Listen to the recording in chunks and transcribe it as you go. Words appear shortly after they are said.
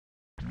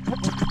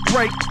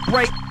break.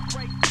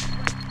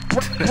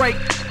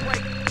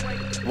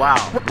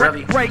 Wow,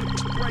 really?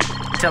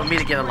 Telling me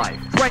to get a life.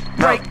 Break.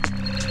 Alright.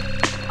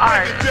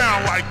 Break it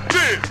down like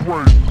this.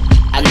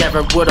 I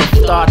never would've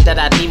thought that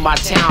I'd leave my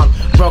town.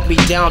 Broke me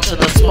down to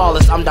the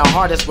smallest, I'm the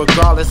hardest.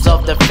 Regardless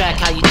of the fact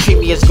how you treat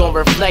me is gonna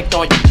reflect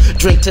on you.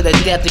 Drink to the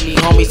death of me,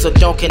 homie, so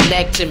don't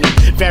connect to me.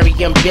 Very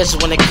ambitious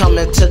when it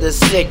comes to the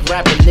sick.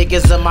 Rapping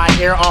niggas in my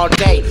ear all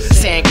day,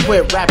 saying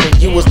quit rapping.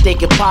 You was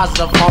thinking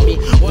positive, homie,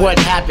 what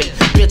happened?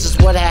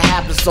 Bitches, what had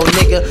happened? So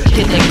nigga,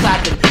 hit that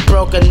clapping.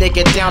 Broke a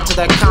nigga down to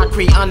the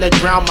concrete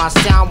underground. My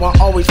sound won't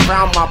always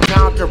frown, my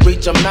pound can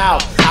reach a mile.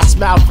 I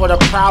smile for the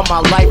proud, my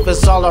life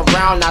is all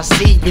around. I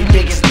see you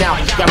niggas now,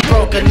 y'all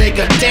broke a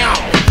nigga down.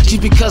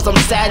 Just because I'm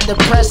sad and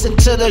depressed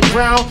into the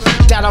ground,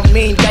 that don't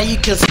mean that you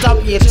can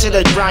stop me into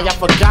the ground. Y'all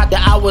forgot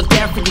that I was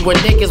there for you when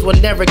niggas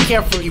would never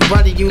care for you.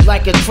 Running you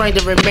like a train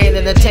to remain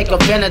and to take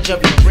advantage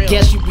of you.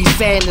 Guess you be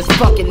saying this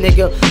fucking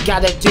nigga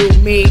gotta do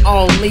me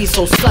only,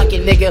 so suck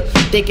it nigga.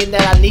 Thinking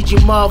that I need you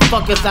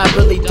motherfuckers, I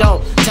really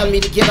don't. Tell me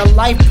to get a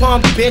life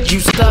pump, bitch, you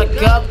stuck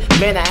up.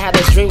 Man, I had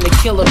a dream to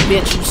kill a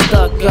bitch, you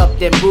stuck up.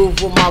 Then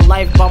move with my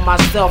life by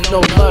myself, no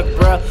luck,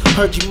 bruh.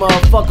 Heard you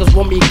motherfuckers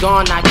want me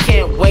gone, I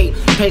can't wait.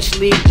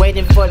 Patiently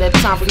waiting for that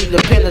time for you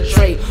to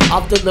penetrate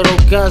off the little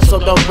gun, so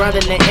don't run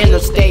in the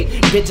interstate.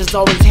 Bitches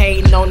always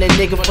hating on that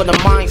nigga for the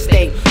mind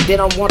state. They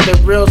don't want the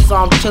real, so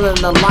I'm chillin'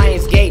 in the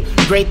Lion's Gate.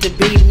 Great to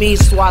be me,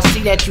 so I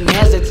see that you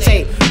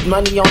hesitate.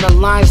 Money on the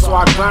line, so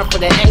I grind for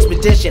the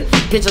expedition.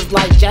 Bitches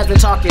like Jasmine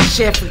talking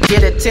shit for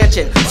get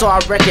attention, so I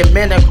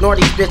recommend ignore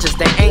these bitches,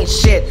 they ain't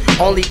shit.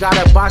 Only got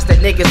a box that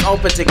niggas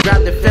open to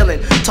grab the feeling.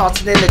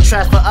 Toss it in the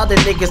trash for other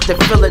niggas to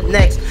fill it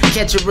next.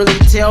 Can't you really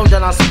tell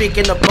that I'm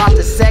speaking about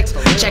the sex?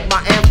 Check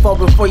my info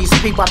before you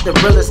speak about the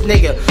realest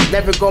nigga.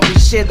 Never gonna be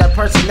shit, that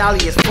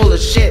personality is full of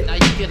shit. Now you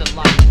get a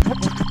lot.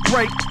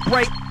 Break.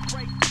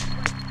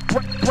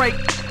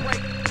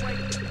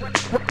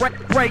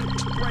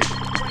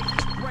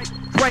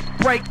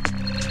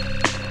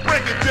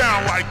 Break it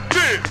down like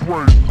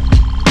this.